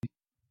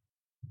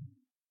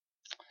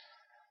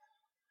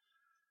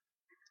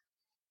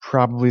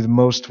Probably the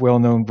most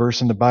well-known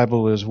verse in the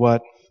Bible is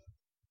what?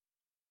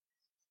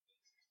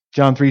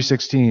 John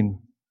 3:16.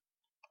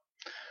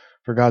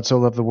 For God so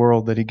loved the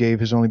world that he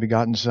gave his only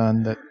begotten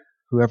Son, that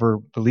whoever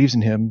believes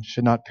in him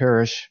should not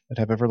perish, but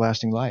have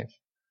everlasting life.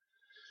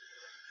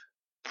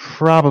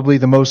 Probably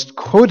the most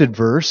quoted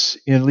verse,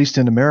 at least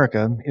in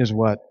America, is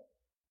what?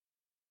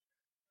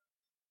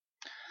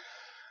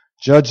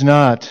 Judge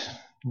not,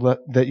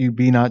 that you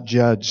be not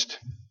judged.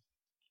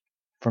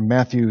 From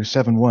Matthew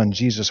 7:1,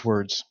 Jesus'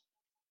 words.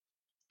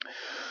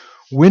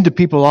 When do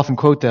people often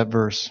quote that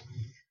verse?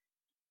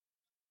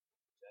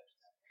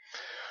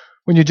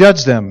 When you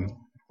judge them,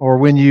 or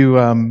when you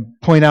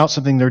point out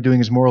something they're doing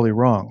is morally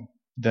wrong,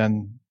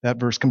 then that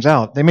verse comes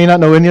out. They may not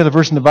know any other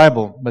verse in the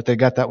Bible, but they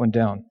got that one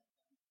down.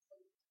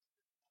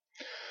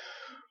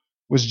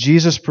 Was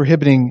Jesus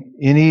prohibiting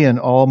any and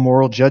all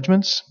moral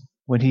judgments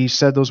when he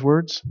said those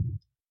words?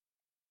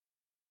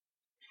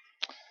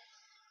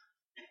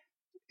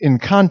 In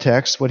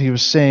context, what he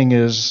was saying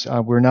is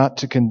we're not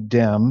to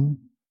condemn,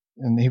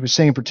 and he was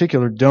saying in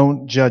particular,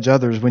 don't judge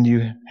others when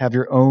you have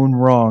your own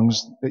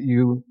wrongs that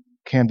you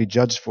can be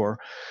judged for.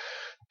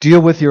 Deal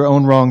with your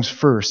own wrongs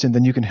first, and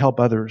then you can help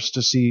others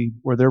to see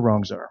where their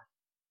wrongs are.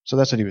 So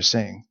that's what he was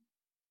saying.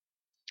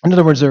 In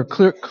other words, there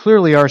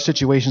clearly are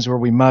situations where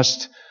we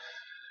must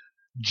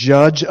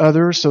judge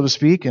others, so to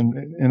speak. And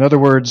in other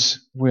words,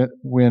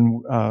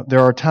 when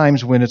there are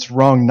times when it's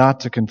wrong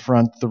not to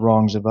confront the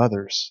wrongs of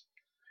others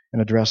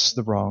and address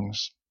the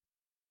wrongs.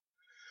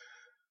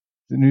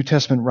 The New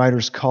Testament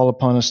writers call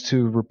upon us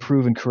to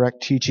reprove and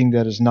correct teaching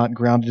that is not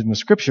grounded in the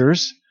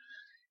Scriptures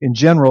in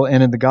general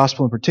and in the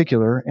gospel in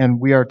particular,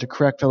 and we are to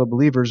correct fellow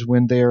believers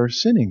when they are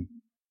sinning.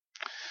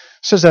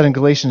 It says that in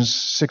Galatians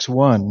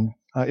 6:1,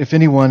 if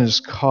anyone is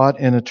caught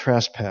in a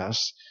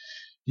trespass,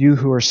 you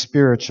who are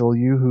spiritual,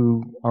 you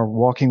who are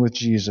walking with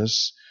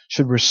Jesus,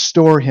 should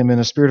restore him in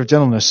a spirit of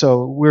gentleness.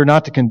 So we're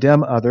not to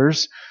condemn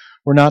others.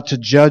 We're not to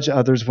judge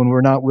others when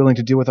we're not willing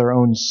to deal with our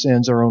own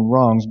sins, our own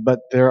wrongs. But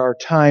there are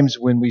times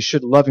when we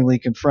should lovingly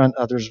confront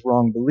others'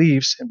 wrong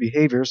beliefs and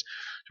behaviors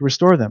to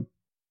restore them.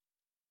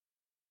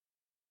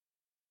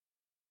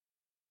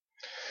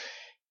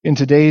 In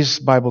today's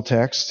Bible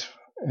text,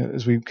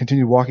 as we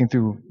continue walking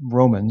through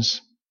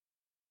Romans,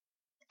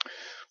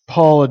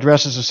 Paul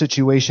addresses a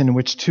situation in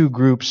which two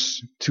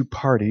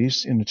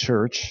parties in the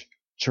church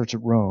at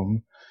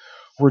Rome,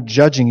 were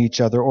judging each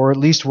other, or at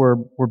least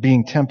were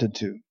being tempted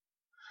to.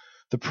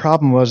 The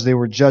problem was they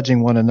were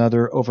judging one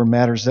another over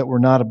matters that were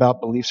not about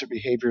beliefs or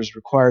behaviors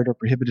required or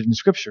prohibited in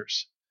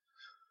Scriptures.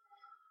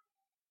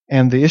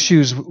 And the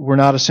issues were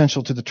not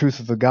essential to the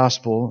truth of the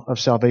gospel of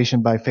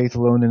salvation by faith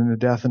alone and in the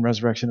death and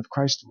resurrection of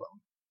Christ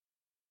alone.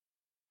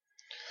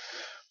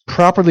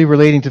 Properly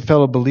relating to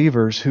fellow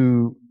believers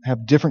who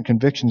have different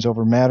convictions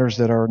over matters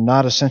that are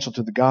not essential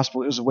to the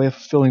gospel is a way of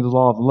fulfilling the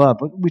law of love.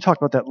 We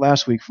talked about that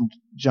last week from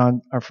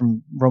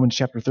Romans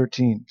chapter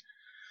 13.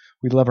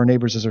 We love our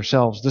neighbors as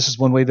ourselves. This is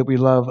one way that we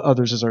love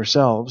others as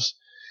ourselves,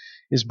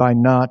 is by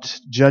not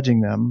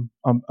judging them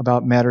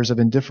about matters of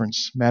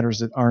indifference, matters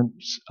that aren't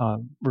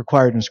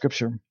required in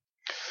Scripture.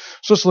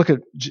 So let's look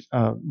at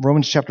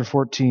Romans chapter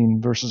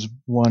 14, verses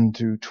 1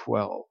 to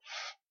 12.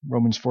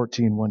 Romans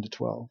 14, 1 to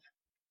 12.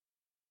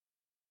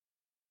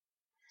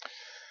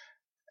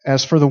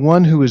 As for the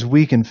one who is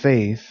weak in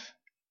faith,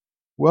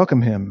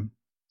 welcome him,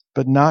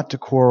 but not to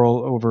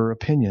quarrel over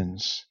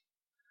opinions.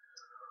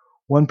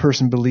 One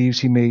person believes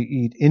he may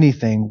eat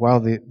anything, while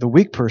the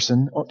weak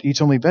person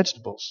eats only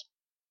vegetables.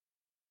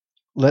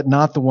 Let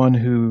not the one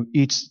who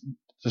eats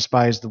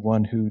despise the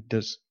one who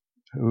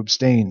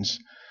abstains.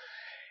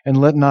 And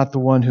let not the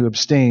one who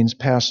abstains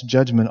pass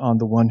judgment on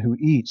the one who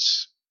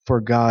eats,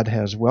 for God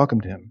has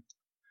welcomed him.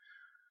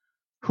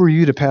 Who are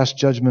you to pass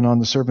judgment on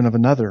the servant of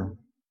another?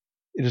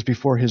 It is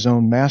before his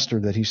own master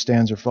that he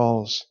stands or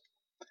falls.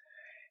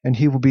 And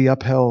he will be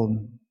upheld,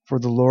 for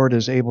the Lord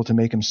is able to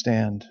make him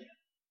stand.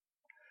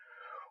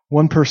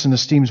 One person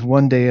esteems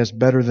one day as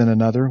better than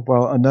another,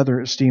 while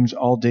another esteems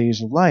all days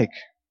alike.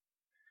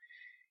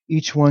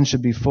 Each one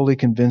should be fully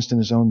convinced in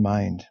his own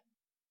mind.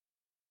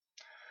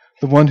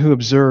 The one who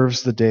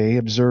observes the day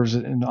observes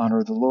it in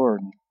honor of the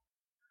Lord.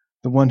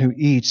 The one who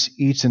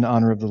eats in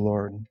honor of the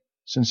Lord,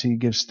 since he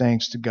gives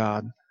thanks to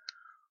God,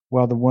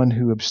 while the one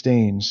who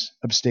abstains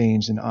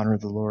in honor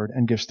of the Lord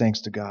and gives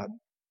thanks to God.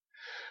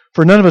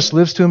 For none of us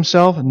lives to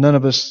himself, and none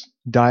of us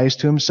dies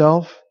to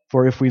himself.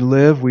 For if we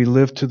live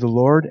to the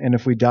Lord, and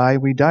if we die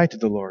to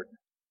the Lord.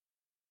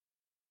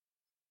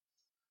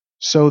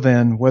 So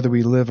then, whether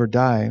we live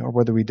or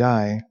whether we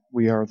die,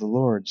 we are the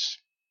Lord's.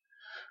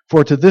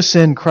 For to this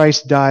end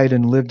Christ died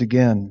and lived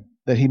again,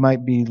 that he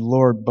might be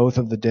Lord both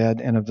of the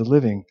dead and of the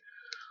living.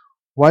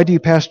 Why do you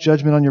pass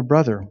judgment on your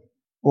brother?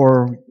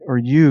 Or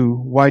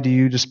why do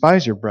you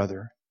despise your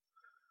brother?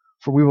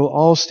 For we will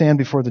all stand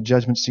before the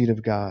judgment seat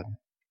of God.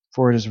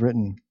 For it is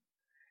written,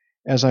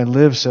 As I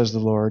live, says the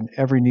Lord,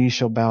 every knee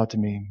shall bow to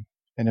me,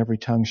 and every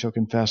tongue shall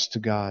confess to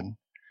God.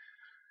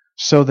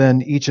 So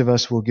then each of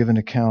us will give an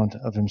account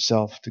of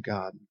himself to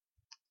God.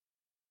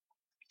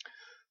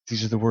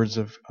 These are the words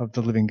of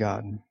the living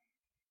God.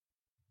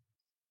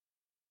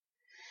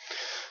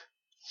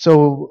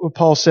 So what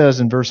Paul says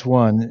in verse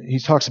 1, he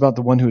talks about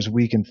the one who is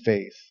weak in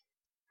faith.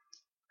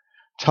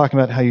 Talking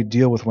about how you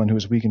deal with one who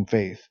is weak in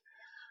faith.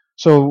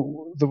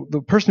 So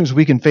the person who's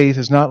weak in faith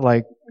is not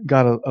like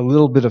got a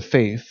little bit of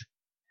faith.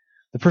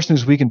 The person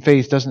who's weak in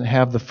faith doesn't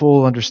have the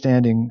full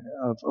understanding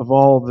of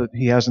all that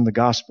he has in the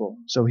gospel.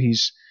 So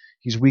he's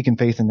weak in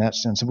faith in that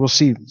sense. And we'll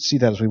see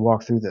that as we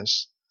walk through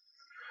this.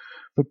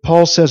 But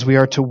Paul says we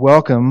are to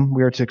welcome,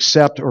 we are to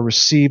accept or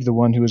receive the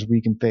one who is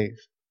weak in faith.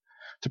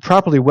 To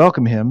properly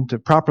welcome him, to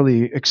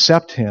properly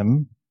accept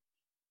him,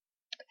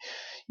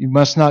 you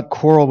must not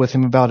quarrel with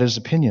him about his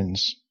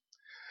opinions.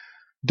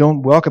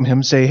 Don't welcome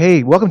him, say,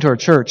 hey, welcome to our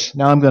church,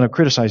 now I'm going to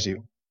criticize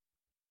you.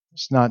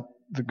 It's not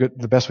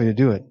the best way to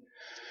do it.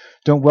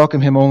 Don't welcome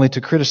him only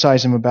to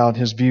criticize him about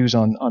his views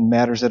on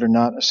matters that are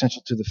not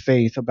essential to the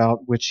faith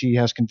about which he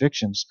has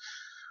convictions.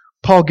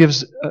 Paul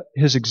gives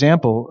his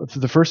example,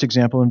 the first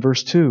example in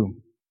verse 2.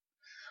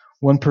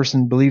 One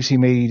person believes he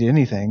may eat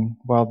anything,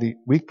 while the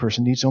weak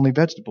person eats only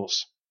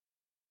vegetables.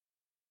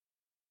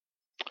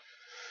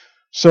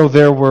 So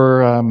there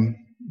were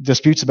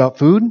disputes about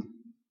food,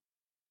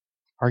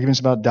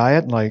 arguments about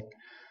diet, like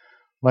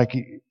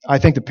I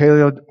think the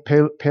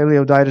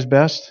paleo diet is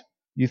best.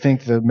 You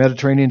think the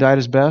Mediterranean diet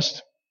is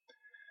best?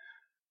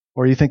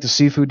 Or you think the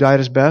seafood diet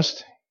is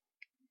best?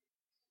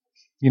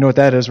 You know what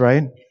that is,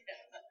 right?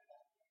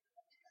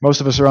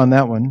 Most of us are on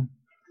that one.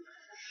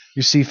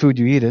 You see food,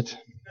 you eat it.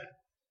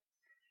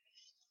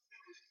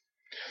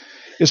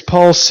 Is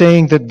Paul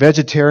saying that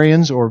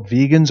vegetarians or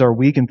vegans are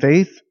weak in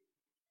faith?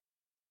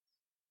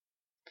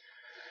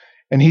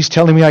 And he's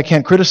telling me I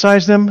can't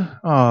criticize them?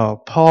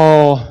 Oh,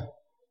 Paul,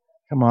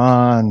 come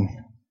on.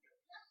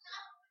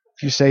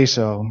 If you say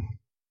so.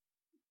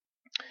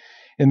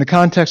 In the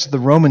context of the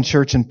Roman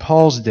church in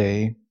Paul's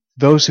day,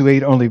 those who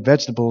ate only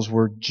vegetables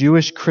were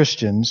Jewish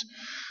Christians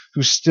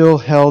who still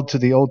held to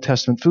the Old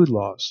Testament food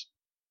laws.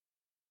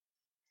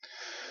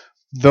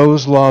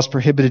 Those laws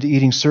prohibited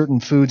eating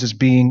certain foods as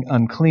being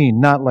unclean,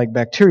 not like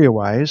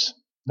bacteria-wise,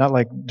 not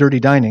like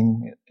dirty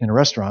dining in a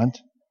restaurant,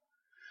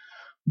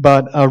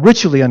 but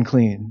ritually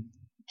unclean,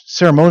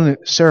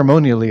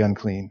 ceremonially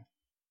unclean.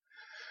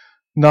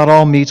 Not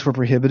all meats were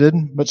prohibited,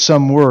 but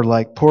some were,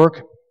 like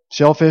pork,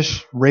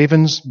 shellfish,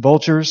 ravens,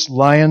 vultures,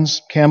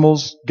 lions,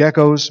 camels,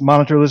 geckos,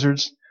 monitor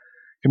lizards,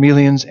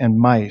 chameleons, and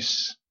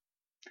mice.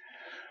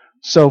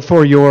 So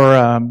for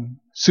your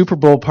Super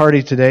Bowl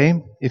party today,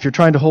 if you're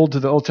trying to hold to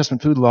the Old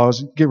Testament food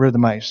laws, get rid of the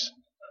mice.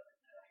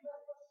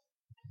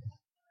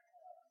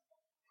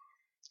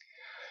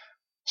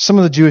 Some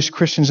of the Jewish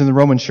Christians in the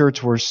Roman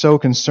church were so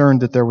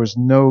concerned that there was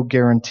no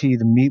guarantee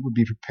the meat would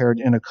be prepared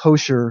in a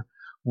kosher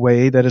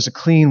way, that is a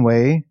clean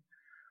way.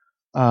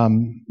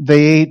 They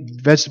ate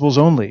vegetables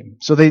only.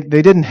 So they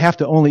didn't have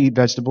to only eat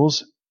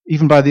vegetables,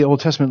 even by the Old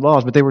Testament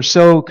laws, but they were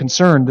so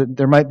concerned that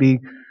there might be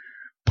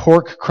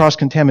pork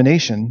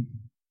cross-contamination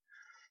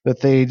that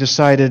they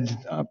decided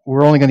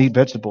we're only going to eat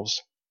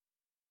vegetables.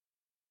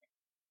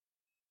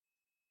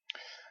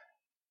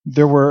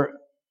 There were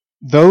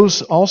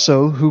those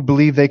also who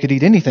believed they could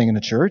eat anything in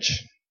the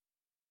church.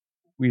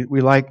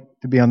 We like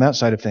to be on that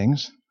side of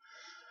things.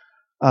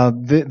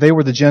 They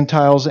were the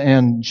Gentiles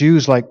and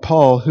Jews like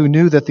Paul who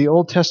knew that the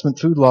Old Testament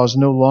food laws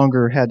no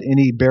longer had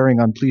any bearing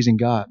on pleasing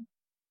God.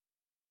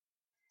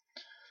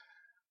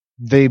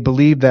 They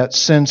believed that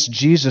since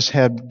Jesus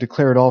had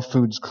declared all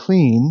foods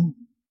clean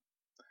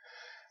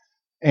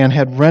and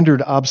had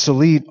rendered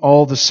obsolete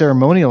all the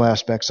ceremonial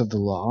aspects of the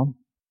law,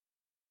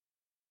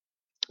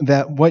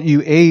 that what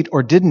you ate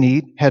or didn't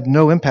eat had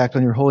no impact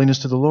on your holiness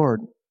to the Lord.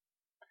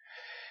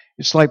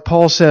 It's like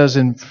Paul says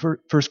in 1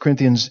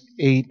 Corinthians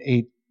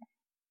 8:8,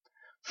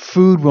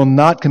 food will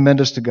not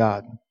commend us to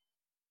God.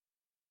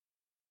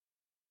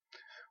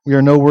 We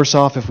are no worse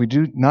off if we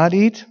do not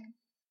eat.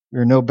 We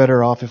are no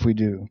better off if we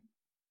do.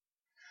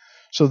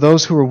 So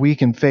those who were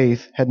weak in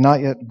faith had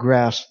not yet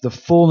grasped the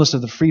fullness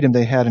of the freedom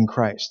they had in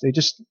Christ. They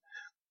just,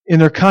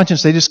 in their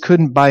conscience, they just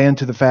couldn't buy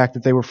into the fact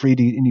that they were free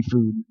to eat any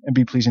food and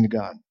be pleasing to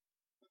God.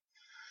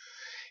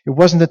 It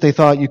wasn't that they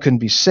thought you couldn't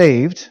be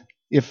saved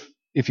if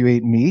you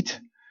ate meat.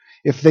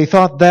 If they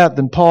thought that,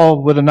 then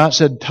Paul would have not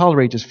said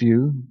tolerate this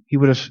view. He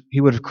would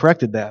have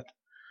corrected that.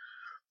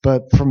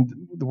 But from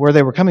where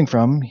they were coming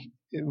from,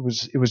 it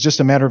was just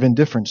a matter of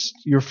indifference.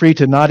 You're free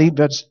to not eat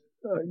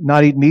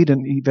meat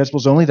and eat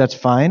vegetables only. That's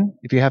fine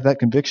if you have that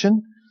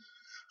conviction.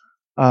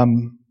 But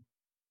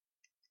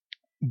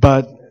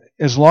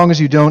as long as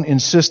you don't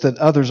insist that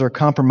others are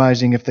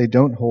compromising if they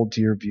don't hold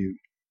to your view.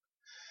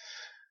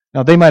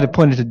 Now, they might have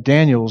pointed to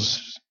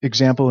Daniel's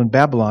example in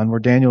Babylon,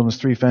 where Daniel and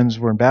his 3 friends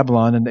were in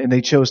Babylon, and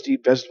they chose to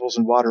eat vegetables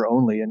and water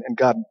only, and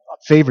God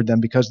favored them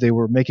because they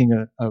were making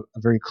a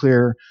very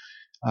clear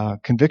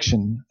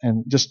conviction,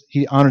 and just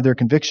He honored their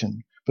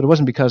conviction. But it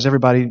wasn't because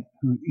everybody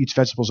who eats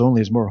vegetables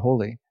only is more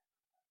holy,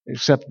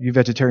 except you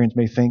vegetarians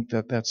may think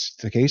that that's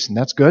the case, and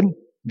that's good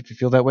if you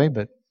feel that way,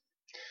 but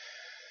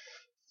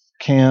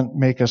can't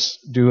make us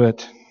do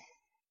it.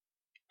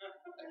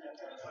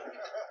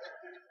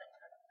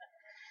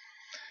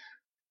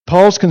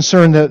 Paul's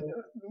concerned that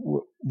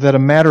that a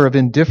matter of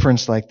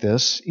indifference like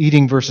this,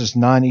 eating versus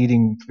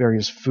non-eating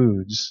various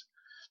foods,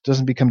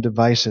 doesn't become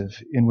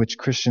divisive in which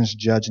Christians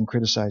judge and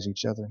criticize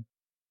each other.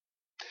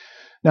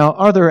 Now,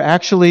 are there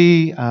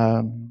actually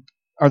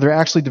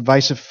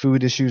divisive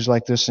food issues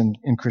like this in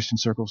Christian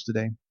circles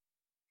today?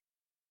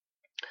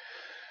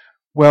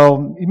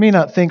 Well, you may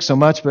not think so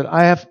much, but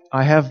I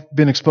have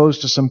been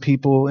exposed to some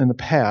people in the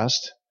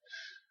past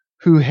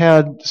who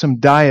had some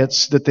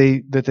diets that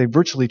they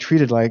virtually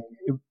treated like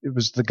it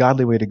was the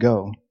godly way to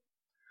go.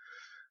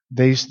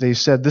 They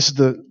said this is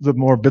the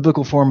more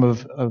biblical form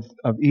of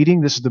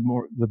eating. This is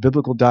the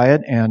biblical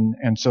diet,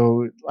 and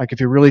so like if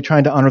you're really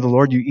trying to honor the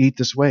Lord, you eat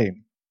this way.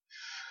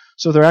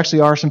 So there actually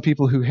are some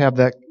people who have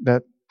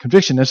that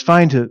conviction. It's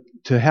fine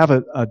to have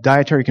a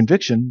dietary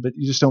conviction, but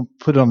you just don't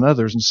put it on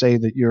others and say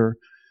that you're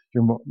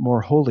more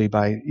holy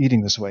by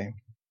eating this way.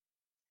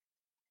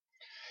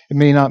 It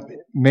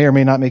may or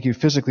may not make you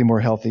physically more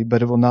healthy,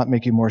 but it will not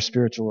make you more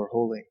spiritual or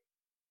holy.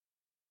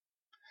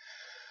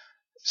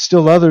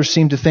 Still others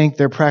seem to think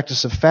their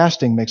practice of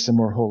fasting makes them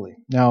more holy.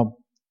 Now,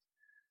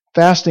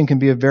 fasting can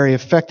be a very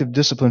effective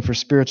discipline for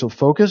spiritual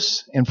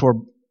focus and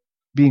for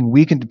being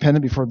weak and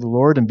dependent before the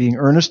Lord and being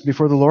earnest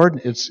before the Lord.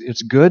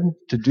 It's good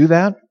to do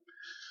that.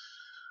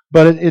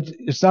 But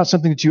it's not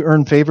something that you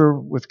earn favor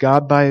with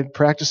God by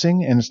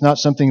practicing, and it's not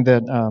something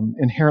that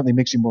inherently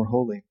makes you more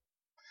holy.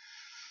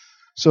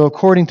 So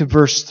according to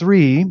verse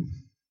 3,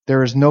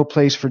 there is no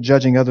place for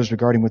judging others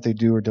regarding what they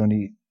do or don't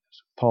eat.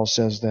 Paul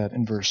says that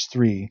in verse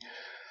 3.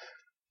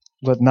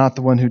 Let not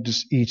the one who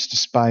eats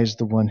despise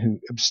the one who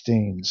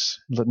abstains.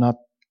 Let not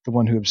the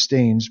one who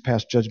abstains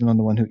pass judgment on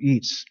the one who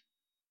eats,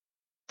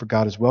 for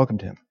God has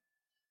welcomed him.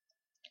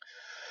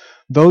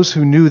 Those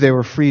who knew they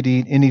were free to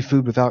eat any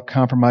food without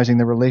compromising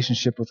their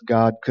relationship with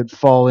God could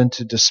fall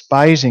into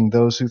despising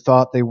those who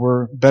thought they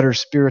were better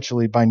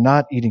spiritually by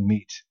not eating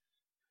meat.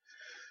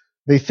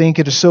 They think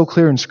it is so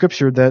clear in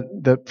Scripture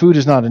that food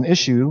is not an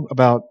issue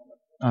about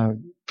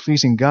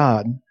pleasing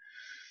God,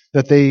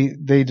 that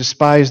they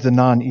despise the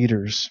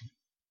non-eaters.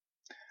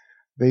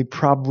 They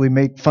probably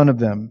make fun of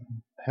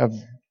them, have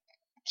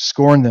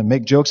scorned them,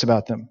 make jokes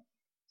about them.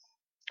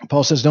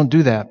 Paul says, don't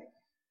do that.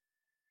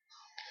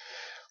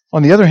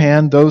 On the other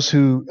hand, those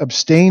who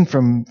abstained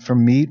from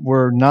meat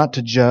were not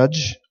to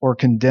judge or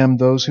condemn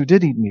those who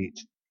did eat meat.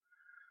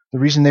 The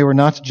reason they were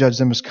not to judge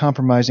them as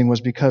compromising was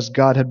because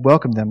God had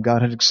welcomed them,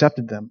 God had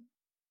accepted them,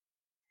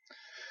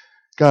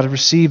 God had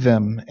received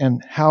them,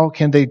 and how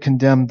can they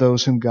condemn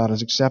those whom God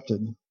has accepted?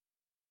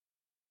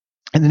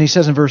 And then he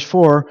says in verse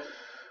 4,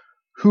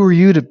 who are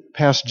you to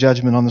pass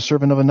judgment on the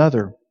servant of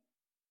another?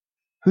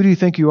 Who do you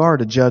think you are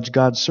to judge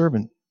God's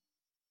servant?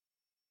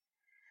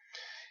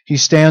 He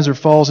stands or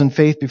falls in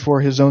faith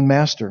before his own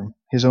master,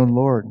 his own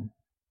Lord.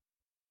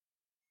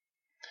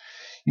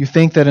 You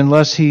think that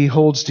unless he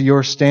holds to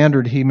your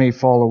standard, he may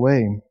fall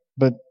away.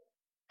 But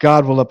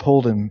God will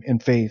uphold him in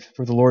faith,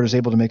 for the Lord is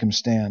able to make him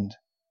stand.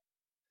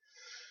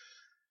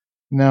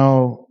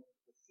 Now,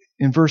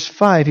 in verse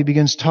 5, he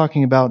begins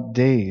talking about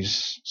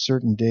days,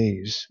 certain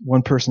days.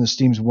 One person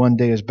esteems one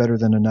day as better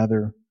than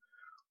another,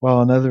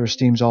 while another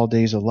esteems all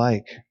days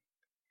alike.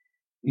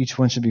 Each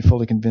one should be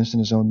fully convinced in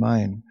his own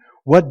mind.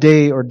 What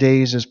day or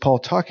days is Paul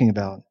talking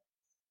about?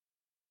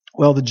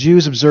 Well, the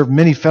Jews observed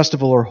many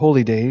festival or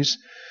holy days,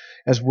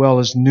 as well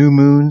as new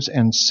moons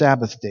and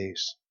Sabbath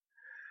days.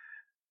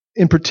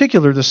 In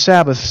particular, the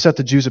Sabbath set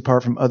the Jews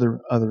apart from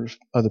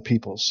other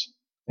peoples.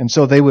 And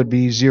so they would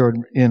be zeroed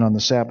in on the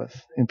Sabbath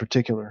in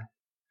particular.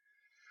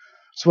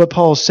 So what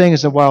Paul is saying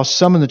is that while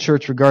some in the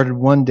church regarded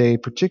one day,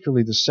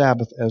 particularly the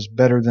Sabbath, as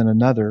better than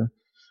another,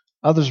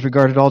 others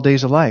regarded all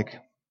days alike.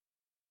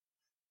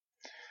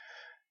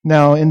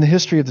 Now, in the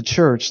history of the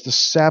church, the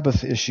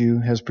Sabbath issue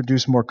has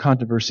produced more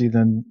controversy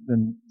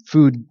than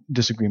food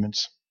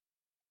disagreements.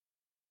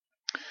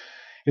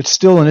 It's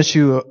still an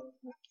issue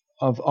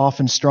of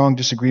often strong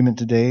disagreement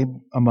today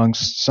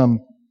amongst some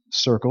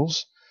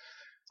circles.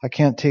 I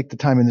can't take the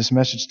time in this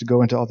message to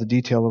go into all the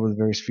detail over the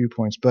various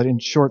viewpoints, but in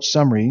short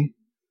summary,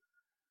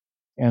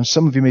 and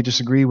some of you may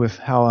disagree with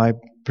how I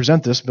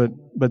present this, but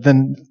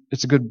then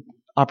it's a good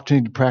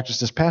opportunity to practice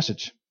this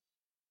passage.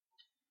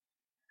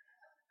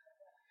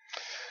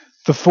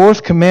 The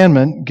fourth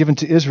commandment given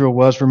to Israel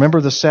was, remember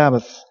the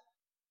Sabbath.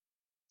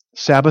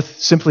 Sabbath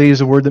simply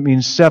is a word that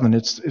means seven.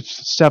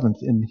 It's seventh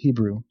in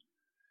Hebrew.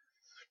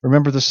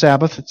 Remember the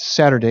Sabbath, it's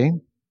Saturday,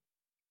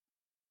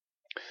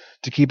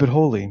 to keep it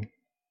holy.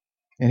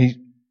 And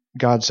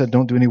God said,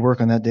 don't do any work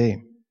on that day,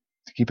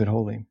 to keep it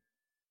holy.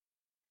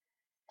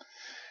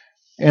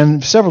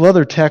 And several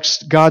other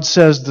texts, God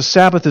says the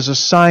Sabbath is a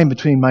sign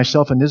between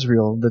myself and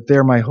Israel that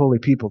they're my holy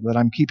people, that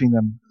I'm keeping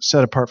them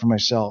set apart from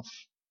myself.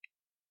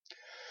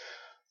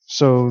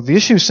 So the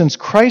issue since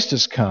Christ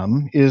has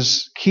come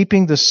is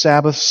keeping the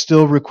Sabbath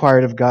still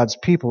required of God's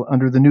people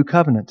under the new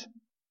covenant.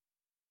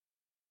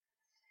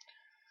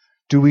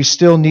 Do we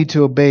still need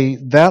to obey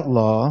that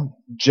law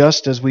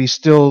just as we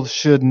still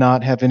should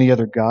not have any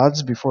other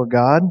gods before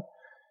God?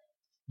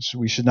 So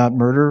we should not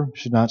murder,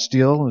 should not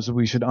steal, so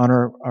we should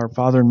honor our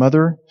father and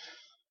mother,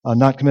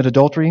 not commit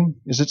adultery.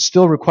 Is it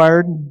still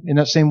required in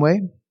that same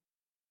way?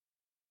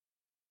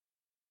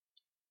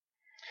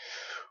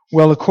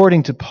 Well,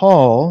 according to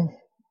Paul,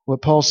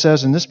 what Paul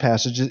says in this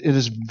passage, it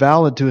is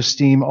valid to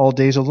esteem all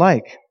days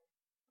alike.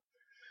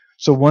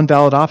 So one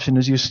valid option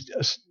is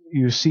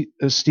you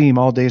esteem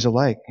all days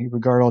alike. You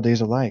regard all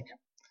days alike.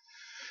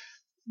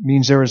 It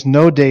means there is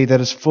no day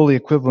that is fully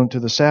equivalent to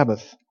the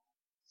Sabbath,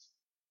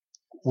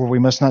 where we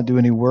must not do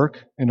any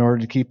work in order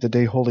to keep the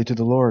day holy to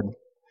the Lord.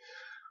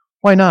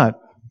 Why not?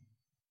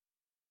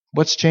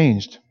 What's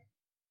changed?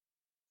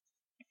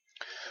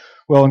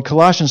 Well, in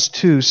Colossians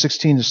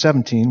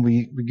 2:16-17,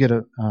 we get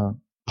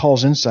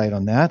Paul's insight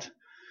on that.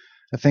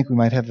 I think we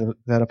might have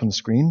that up on the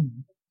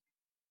screen.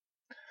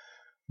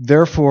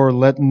 Therefore,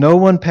 let no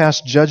one pass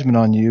judgment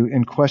on you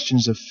in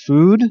questions of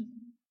food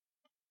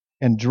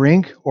and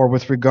drink, or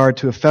with regard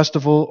to a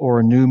festival, or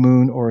a new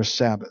moon, or a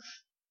Sabbath.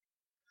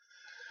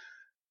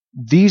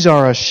 These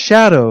are a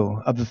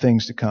shadow of the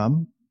things to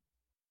come,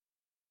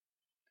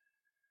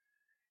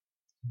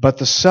 but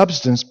the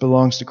substance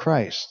belongs to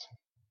Christ.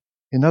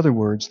 In other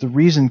words, the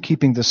reason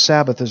keeping the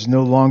Sabbath is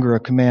no longer a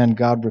command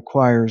God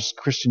requires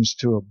Christians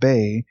to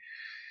obey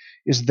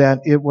is that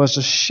it was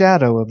a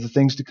shadow of the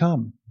things to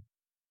come.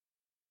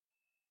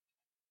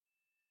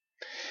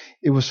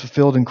 It was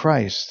fulfilled in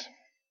Christ.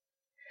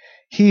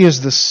 He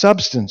is the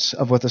substance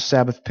of what the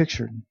Sabbath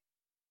pictured.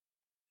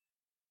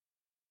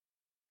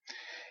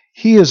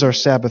 He is our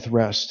Sabbath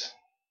rest,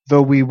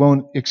 though we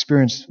won't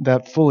experience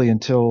that fully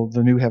until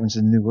the new heavens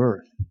and new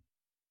earth.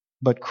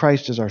 But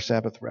Christ is our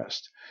Sabbath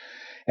rest.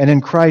 And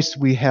in Christ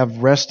we have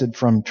rested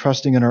from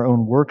trusting in our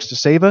own works to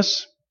save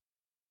us.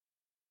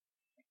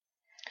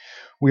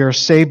 We are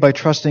saved by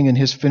trusting in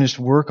His finished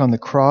work on the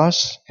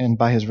cross and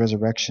by His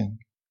resurrection.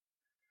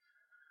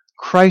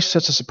 Christ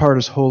sets us apart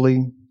as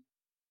holy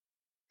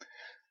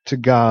to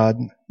God,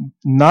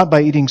 not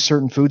by eating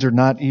certain foods or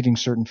not eating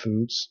certain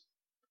foods,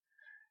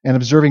 and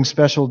observing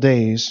special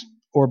days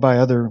or by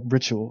other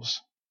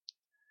rituals.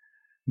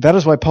 That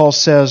is why Paul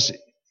says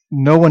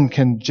no one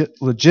can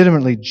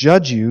legitimately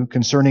judge you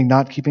concerning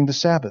not keeping the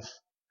Sabbath,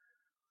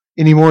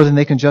 any more than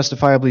they can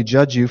justifiably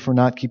judge you for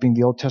not keeping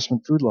the Old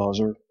Testament food laws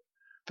or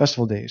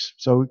festival days.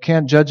 So we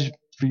can't judge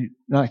for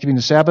not keeping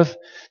the Sabbath,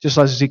 just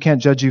as he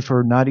can't judge you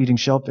for not eating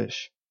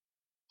shellfish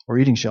or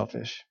eating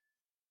shellfish.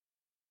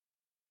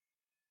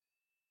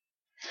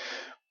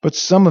 But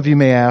some of you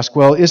may ask,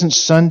 well, isn't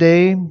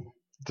Sunday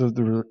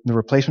the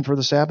replacement for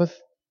the Sabbath?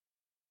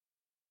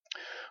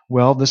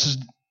 Well, this is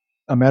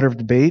a matter of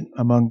debate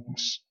among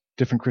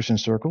different Christian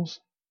circles.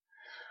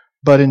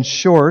 But in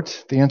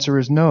short, the answer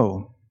is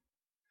no.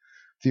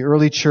 The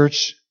early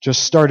church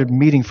just started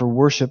meeting for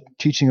worship,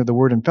 teaching of the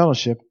Word, and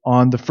fellowship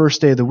on the first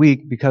day of the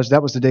week because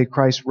that was the day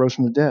Christ rose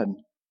from the dead.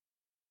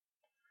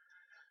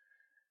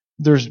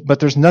 But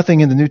there's nothing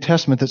in the New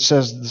Testament that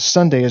says the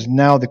Sunday is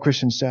now the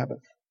Christian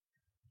Sabbath.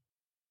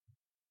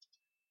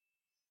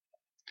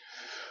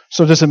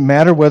 So does it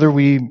matter whether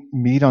we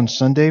meet on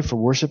Sunday for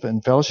worship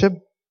and fellowship?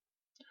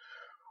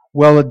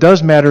 Well, it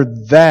does matter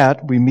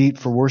that we meet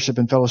for worship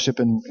and fellowship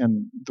and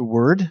the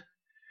Word.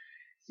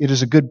 It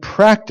is a good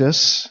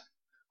practice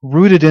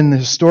rooted in the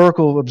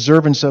historical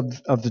observance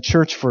of the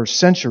church for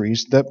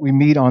centuries that we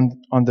meet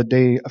on the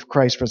day of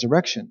Christ's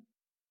resurrection,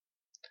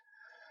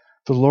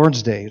 the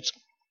Lord's Day.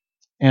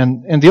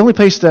 And the only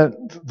place that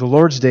the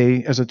Lord's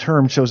Day as a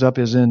term shows up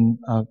is in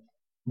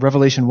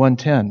Revelation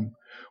 1:10,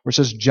 where it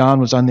says John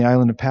was on the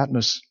island of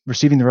Patmos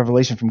receiving the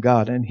revelation from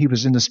God, and he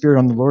was in the Spirit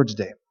on the Lord's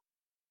Day.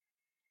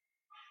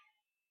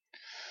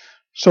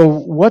 So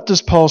what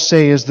does Paul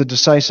say is the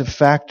decisive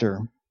factor?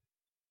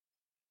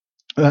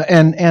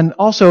 And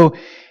also,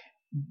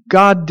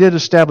 God did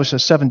establish a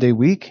 7-day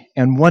week,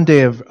 and one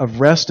day of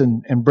rest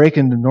and break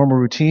in the normal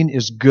routine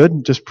is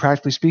good, just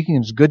practically speaking.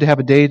 It's good to have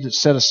a day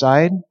that's set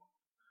aside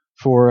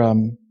for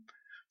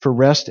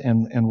rest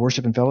and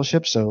worship and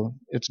fellowship, so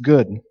it's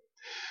good.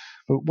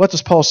 But what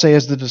does Paul say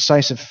is the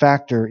decisive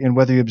factor in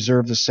whether you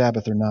observe the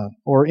Sabbath or not,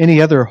 or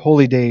any other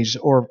holy days,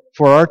 or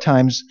for our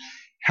times,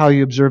 how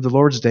you observe the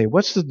Lord's Day?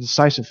 What's the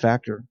decisive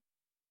factor?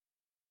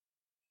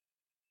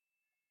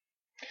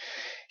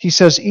 He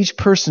says each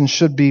person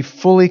should be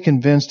fully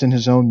convinced in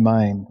his own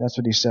mind. That's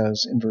what he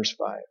says in verse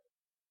 5.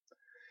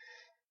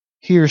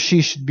 He or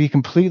she should be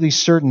completely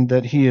certain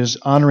that he is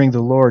honoring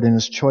the Lord in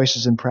his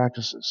choices and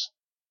practices.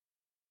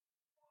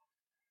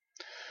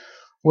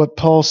 What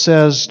Paul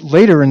says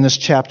later in this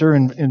chapter,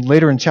 and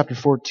later in chapter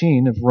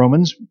 14 of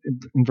Romans,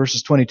 in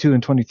verses 22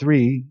 and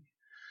 23,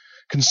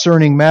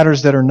 concerning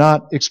matters that are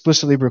not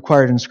explicitly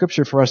required in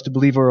Scripture for us to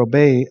believe or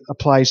obey,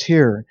 applies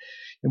here.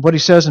 And what he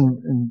says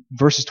in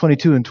verses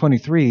 22 and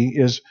 23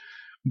 is,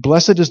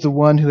 "Blessed is the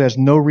one who has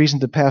no reason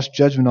to pass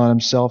judgment on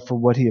himself for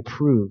what he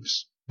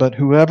approves. But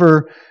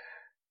whoever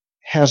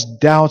has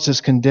doubts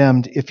is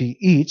condemned if he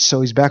eats,"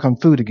 so he's back on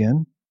food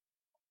again,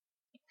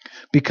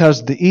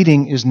 "because the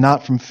eating is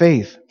not from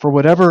faith. For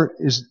whatever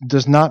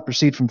does not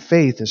proceed from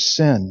faith is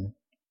sin."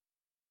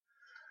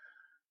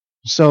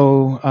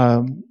 So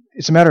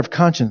it's a matter of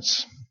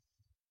conscience.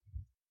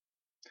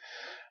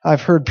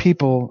 I've heard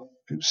people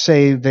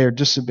say they're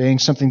disobeying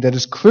something that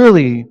is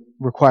clearly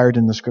required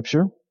in the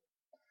Scripture.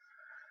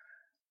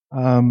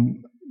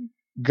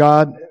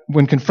 God,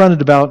 when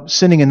confronted about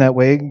sinning in that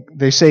way,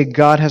 they say,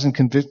 God hasn't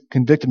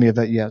convicted me of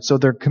that yet. So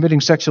they're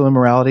committing sexual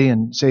immorality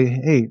and say,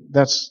 hey,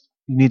 you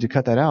need to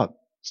cut that out.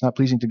 It's not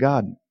pleasing to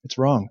God. It's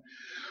wrong.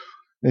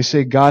 They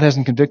say, God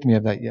hasn't convicted me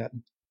of that yet.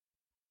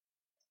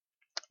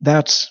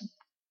 That's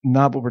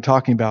not what we're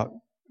talking about.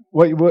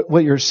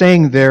 What you're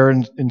saying there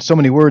in so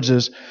many words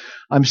is,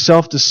 I'm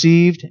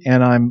self-deceived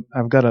and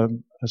I've got a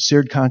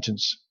seared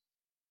conscience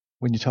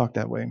when you talk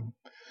that way,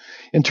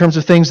 in terms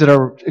of things that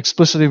are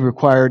explicitly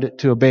required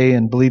to obey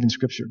and believe in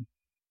Scripture.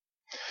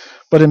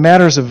 But in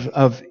matters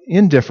of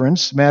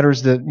indifference,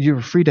 matters that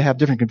you're free to have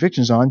different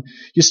convictions on,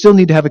 you still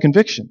need to have a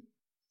conviction.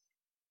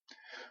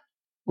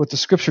 What the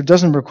Scripture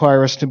doesn't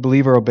require us to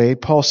believe or obey,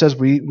 Paul says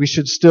we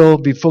should still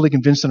be fully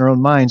convinced in our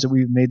own minds that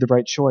we've made the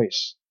right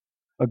choice,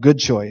 a good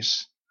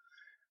choice.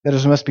 That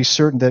is, we must be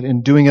certain that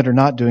in doing it or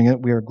not doing it,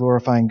 we are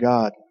glorifying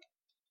God.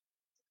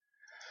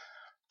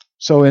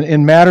 So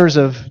in matters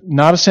of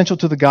not essential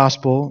to the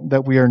gospel,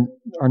 that we are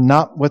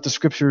not what the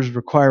Scriptures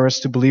require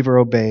us to believe or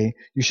obey,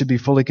 you should be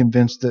fully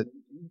convinced that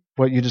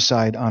what you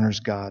decide honors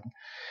God.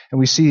 And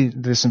we see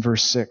this in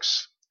verse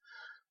 6.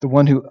 The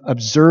one who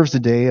observes the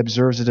day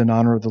observes it in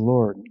honor of the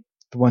Lord.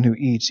 The one who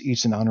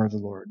eats in honor of the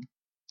Lord,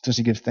 since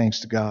he gives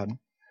thanks to God.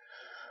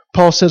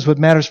 Paul says what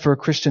matters for a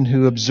Christian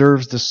who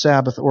observes the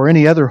Sabbath or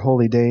any other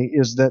holy day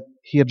is that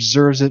he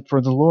observes it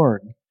for the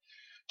Lord,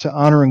 to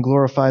honor and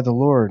glorify the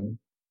Lord.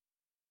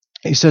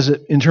 He says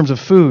it in terms of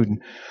food.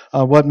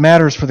 What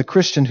matters for the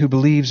Christian who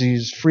believes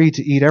he's free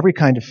to eat every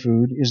kind of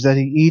food is that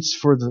he eats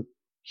for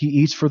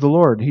the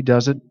Lord. He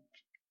does it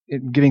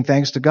giving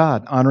thanks to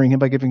God, honoring Him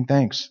by giving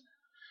thanks.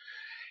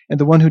 And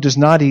the one who does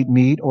not eat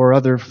meat or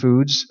other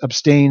foods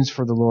abstains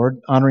for the Lord,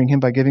 honoring Him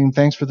by giving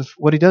thanks for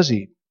what he does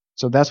eat.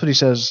 So that's what he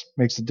says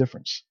makes the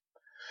difference.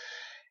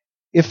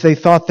 If they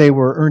thought they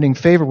were earning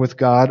favor with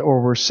God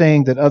or were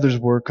saying that others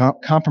were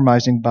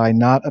compromising by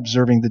not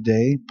observing the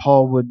day,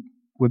 Paul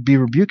would be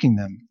rebuking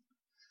them,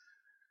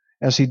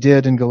 as he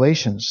did in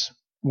Galatians,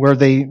 where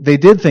they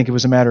did think it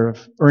was a matter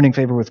of earning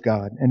favor with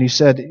God. And he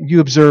said, you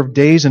observe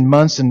days and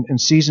months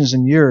and seasons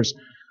and years.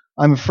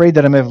 I'm afraid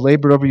that I may have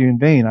labored over you in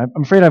vain.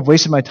 I'm afraid I've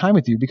wasted my time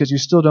with you because you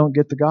still don't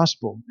get the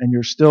gospel, and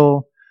you're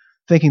still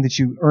thinking that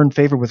you earn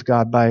favor with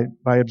God by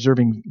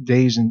observing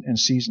days and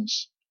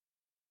seasons.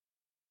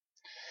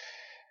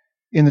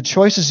 In the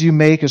choices you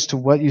make as to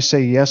what you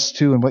say yes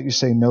to and what you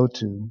say no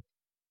to,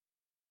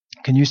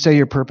 can you say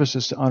your purpose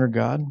is to honor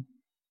God?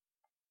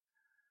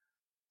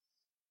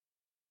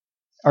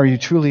 Are you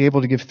truly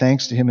able to give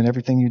thanks to Him in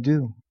everything you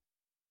do?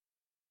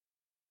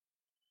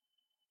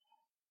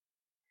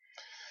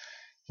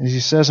 As he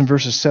says in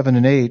verses 7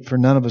 and 8, for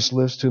none of us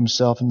lives to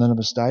himself and none of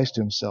us dies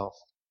to himself.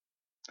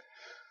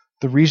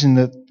 The reason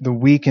that the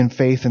weak in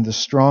faith and the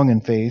strong in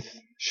faith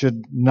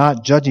should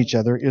not judge each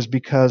other is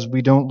because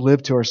we don't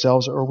live to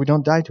ourselves or we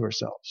don't die to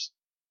ourselves.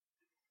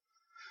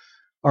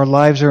 Our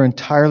lives are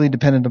entirely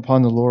dependent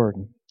upon the Lord.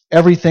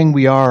 Everything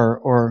we are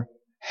or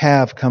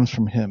have comes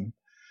from Him.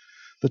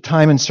 The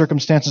time and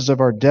circumstances of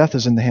our death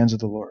is in the hands of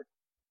the Lord.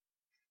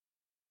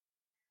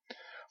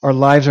 Our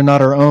lives are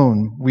not our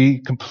own.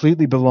 We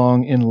completely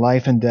belong in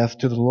life and death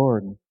to the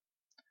Lord.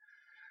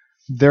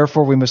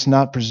 Therefore, we must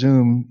not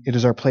presume it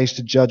is our place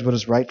to judge what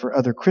is right for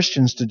other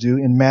Christians to do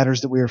in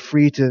matters that we are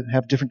free to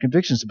have different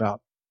convictions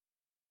about.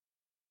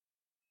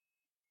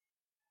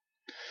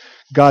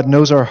 God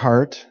knows our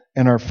heart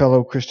and our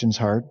fellow Christian's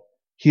heart.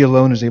 He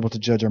alone is able to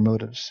judge our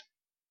motives.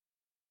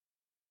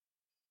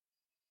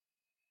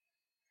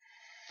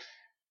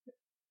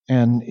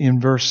 And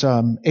in verse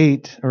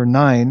 8 or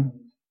 9,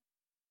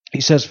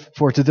 he says,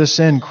 for to this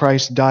end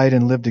Christ died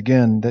and lived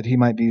again, that He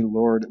might be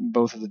Lord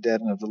both of the dead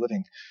and of the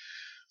living.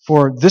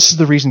 For this is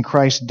the reason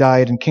Christ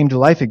died and came to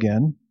life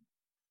again,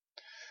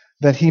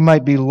 that He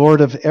might be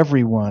Lord of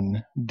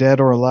everyone, dead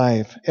or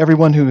alive.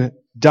 Everyone who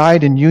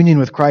died in union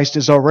with Christ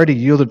is already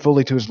yielded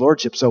fully to His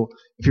Lordship. So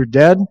if you're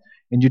dead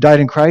and you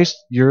died in Christ,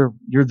 you're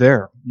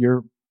there.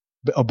 You're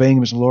obeying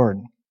Him as Lord.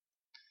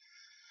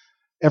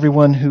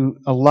 Everyone who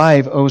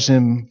alive owes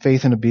Him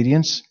faith and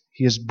obedience.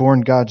 He has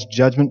borne God's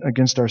judgment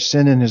against our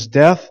sin in His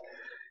death.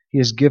 He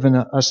has given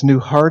us new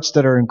hearts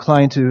that are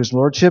inclined to His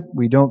Lordship.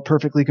 We don't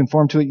perfectly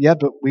conform to it yet,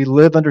 but we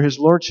live under His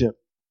Lordship.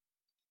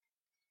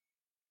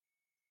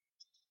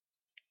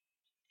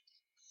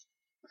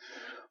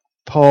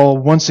 Paul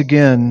once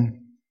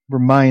again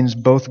reminds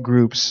both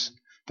groups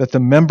that the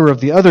member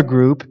of the other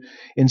group,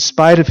 in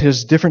spite of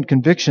his different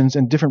convictions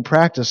and different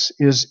practice,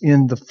 is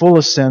in the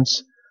fullest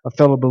sense a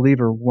fellow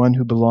believer, one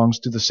who belongs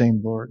to the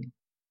same Lord.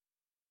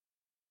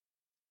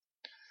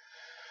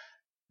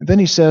 And then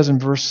he says in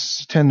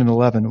verse 10 and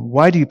 11,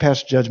 why do you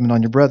pass judgment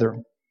on your brother?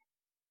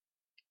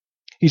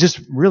 He's just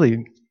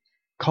really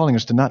calling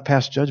us to not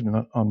pass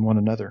judgment on one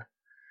another.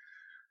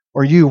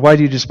 Or you, why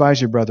do you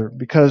despise your brother?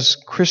 Because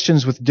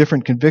Christians with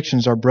different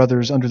convictions are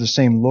brothers under the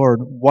same Lord.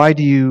 Why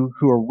do you,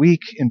 who are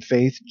weak in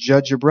faith,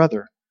 judge your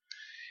brother?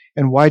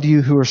 And why do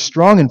you, who are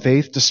strong in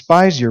faith,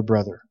 despise your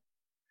brother?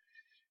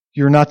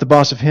 You're not the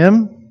boss of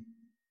him.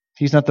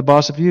 He's not the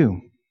boss of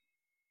you.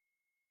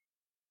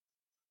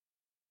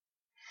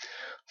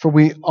 For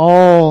we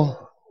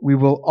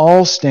will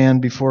all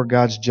stand before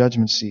God's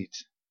judgment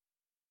seat.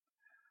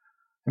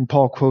 And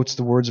Paul quotes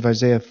the words of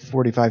Isaiah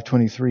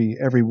 45:23,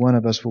 every one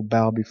of us will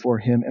bow before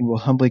him and will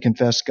humbly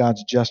confess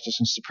God's justice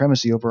and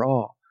supremacy over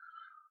all.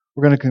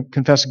 We're going to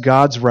confess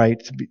God's right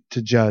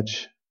to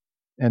judge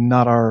and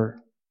not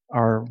our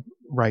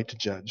right to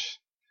judge.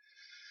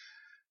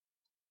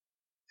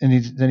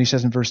 And then he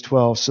says in verse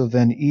 12, so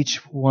then each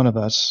one of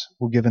us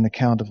will give an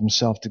account of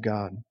himself to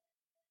God.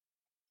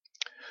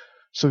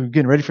 So you're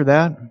getting ready for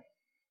that?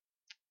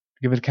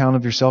 Give an account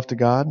of yourself to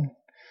God?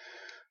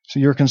 So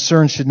your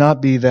concern should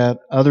not be that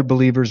other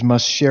believers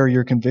must share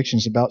your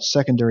convictions about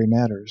secondary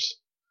matters.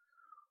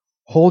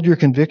 Hold your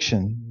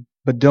conviction,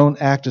 but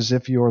don't act as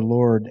if your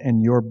Lord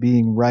and your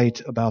being right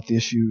about the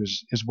issue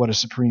is what is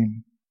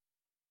supreme.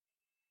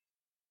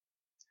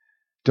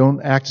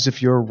 Don't act as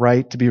if your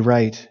right to be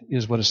right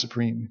is what is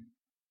supreme.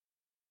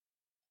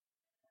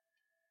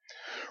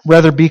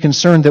 Rather, be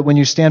concerned that when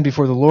you stand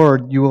before the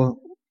Lord, you will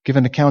give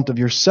an account of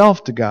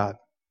yourself to God.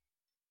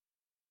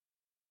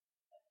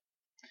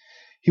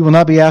 He will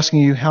not be asking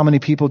you how many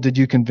people did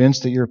you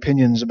convince that your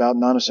opinions about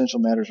non-essential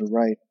matters are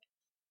right.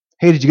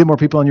 Hey, did you get more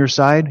people on your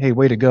side? Hey,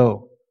 way to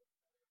go.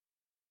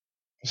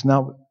 It's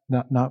not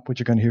what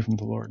you're going to hear from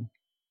the Lord.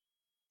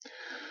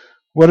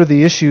 What are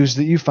the issues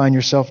that you find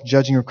yourself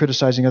judging or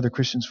criticizing other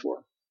Christians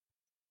for?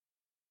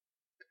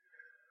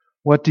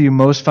 What do you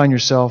most find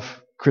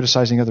yourself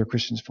criticizing other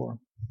Christians for?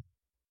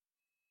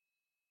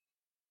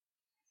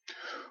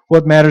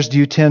 What matters do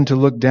you tend to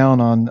look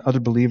down on other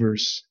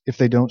believers if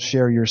they don't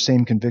share your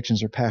same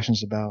convictions or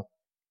passions about?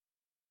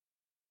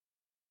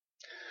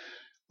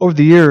 Over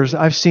the years,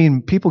 I've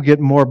seen people get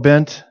more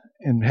bent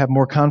and have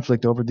more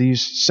conflict over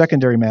these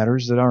secondary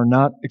matters that are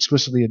not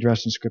explicitly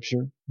addressed in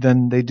Scripture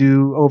than they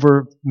do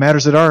over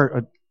matters that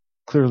are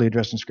clearly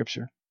addressed in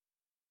Scripture.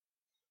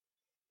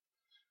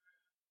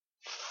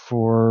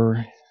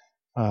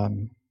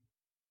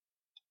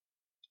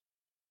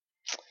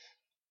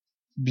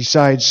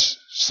 Besides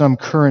some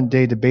current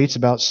day debates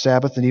about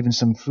Sabbath and even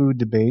some food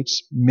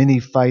debates, many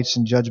fights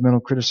and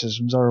judgmental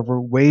criticisms are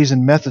over ways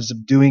and methods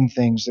of doing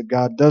things that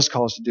God does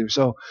call us to do.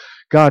 So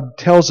God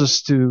tells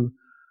us to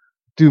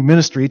do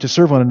ministry, to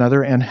serve one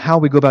another, and how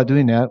we go about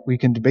doing that, we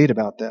can debate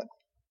about that.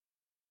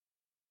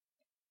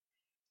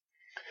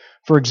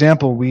 For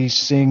example, we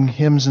sing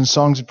hymns and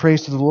songs of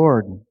praise to the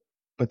Lord,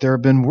 but there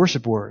have been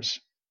worship wars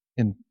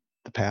in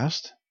the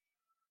past.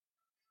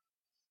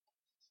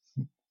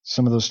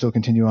 Some of those still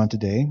continue on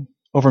today,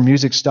 over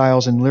music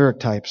styles and lyric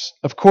types.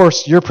 Of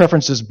course, your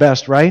preference is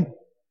best, right?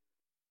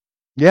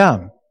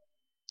 Yeah,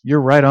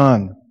 you're right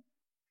on.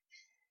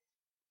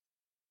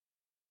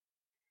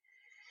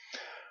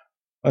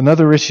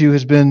 Another issue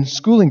has been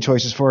schooling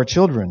choices for our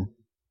children.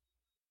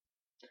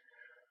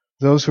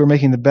 Those who are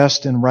making the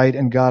best and right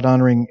and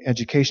God-honoring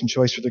education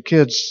choice for their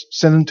kids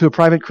send them to a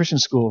private Christian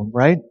school,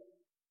 right?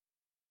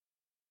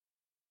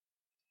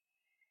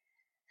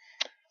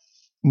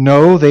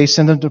 No, they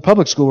send them to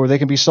public school where they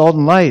can be salt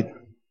and light.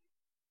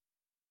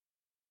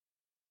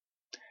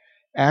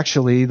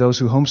 Actually, those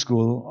who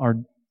homeschool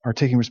are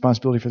taking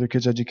responsibility for their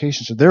kids'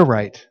 education, so they're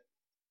right.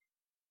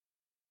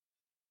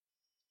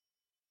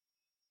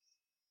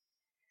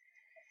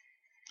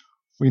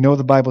 We know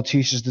the Bible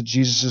teaches that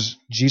Jesus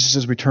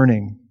is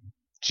returning.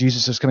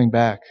 Jesus is coming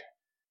back.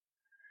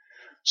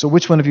 So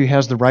which one of you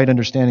has the right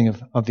understanding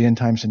of the end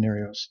time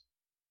scenarios?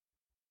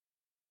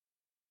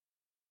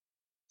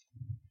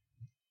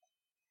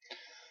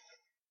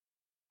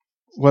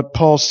 What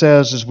Paul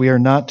says is we are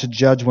not to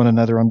judge one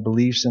another on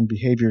beliefs and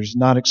behaviors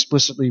not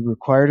explicitly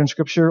required in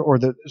Scripture or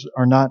that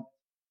are not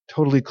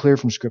totally clear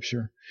from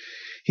Scripture.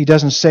 He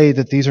doesn't say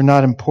that these are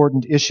not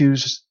important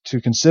issues to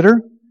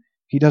consider.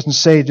 He doesn't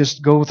say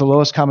just go with the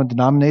lowest common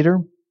denominator.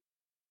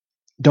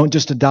 Don't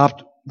just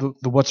adopt the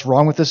what's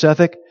wrong with this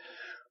ethic.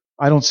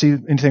 I don't see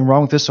anything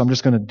wrong with this, so I'm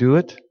just going to do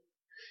it.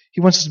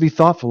 He wants us to be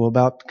thoughtful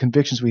about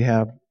convictions we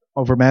have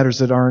over matters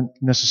that aren't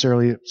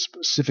necessarily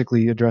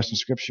specifically addressed in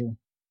Scripture.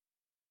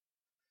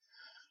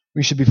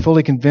 We should be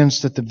fully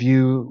convinced that the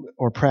view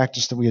or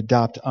practice that we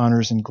adopt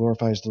honors and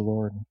glorifies the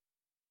Lord.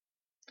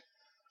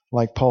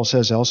 Like Paul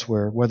says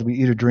elsewhere, whether we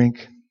eat or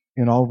drink,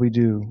 in all we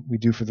do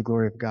for the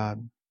glory of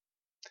God.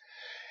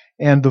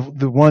 And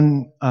the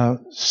one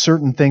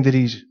certain thing that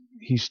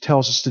he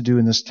tells us to do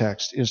in this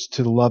text is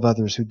to love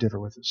others who differ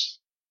with us.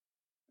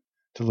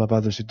 To love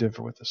others who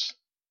differ with us.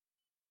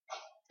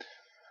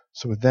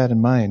 So with that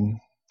in mind,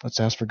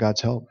 let's ask for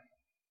God's help.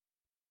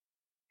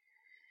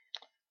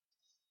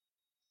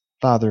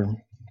 Father,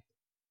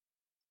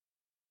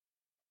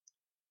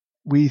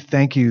 we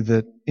thank you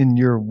that in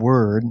your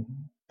word,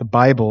 the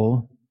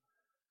Bible,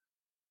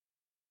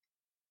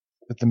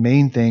 that the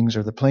main things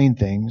are the plain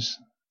things,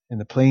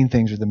 and the plain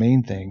things are the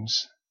main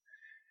things.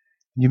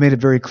 You made it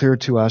very clear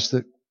to us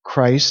that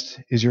Christ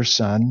is your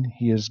Son.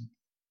 He is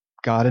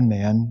God and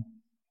man.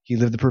 He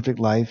lived the perfect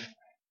life.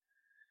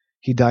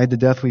 He died the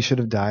death we should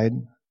have died,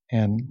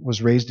 and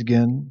was raised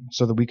again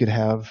so that we could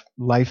have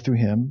life through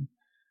him.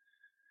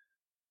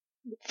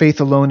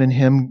 Faith alone in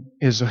him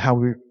is how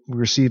we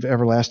receive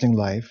everlasting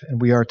life,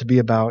 and we are to be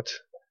about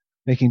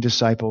making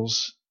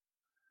disciples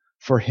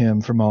for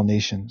him from all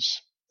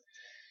nations.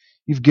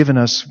 You've given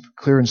us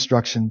clear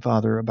instruction,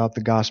 Father, about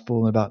the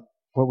gospel and about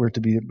what we're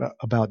to be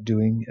about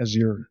doing as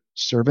your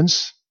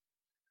servants.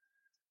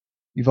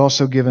 You've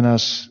also given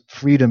us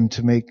freedom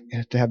to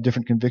have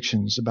different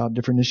convictions about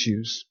different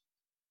issues.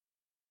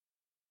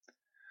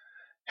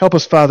 Help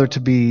us, Father, to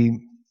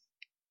be,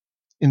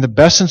 in the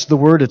best sense of the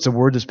word, it's a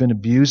word that's been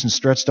abused and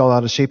stretched all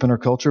out of shape in our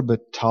culture,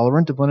 but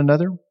tolerant of one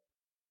another.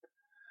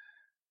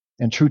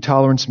 And true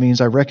tolerance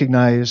means I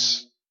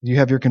recognize you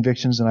have your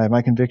convictions and I have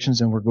my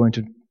convictions, and we're going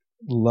to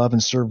love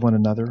and serve one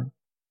another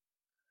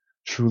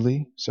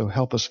truly. So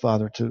help us,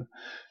 Father, to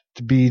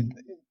be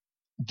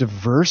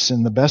diverse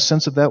in the best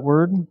sense of that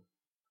word,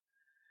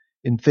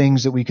 in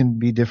things that we can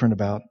be different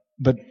about,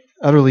 but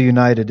utterly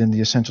united in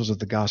the essentials of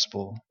the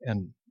gospel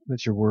and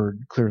that your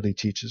word clearly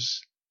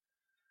teaches.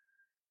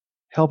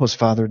 Help us,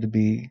 Father, to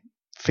be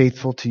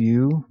faithful to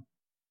you,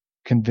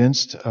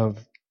 convinced of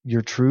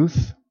your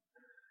truth,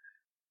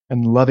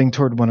 and loving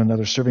toward one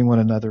another, serving one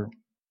another,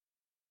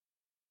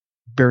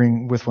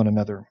 bearing with one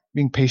another,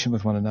 being patient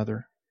with one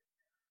another.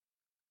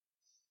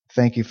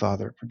 Thank you,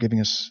 Father, for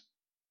giving us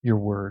your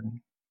word.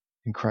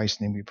 In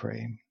Christ's name we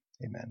pray.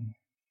 Amen.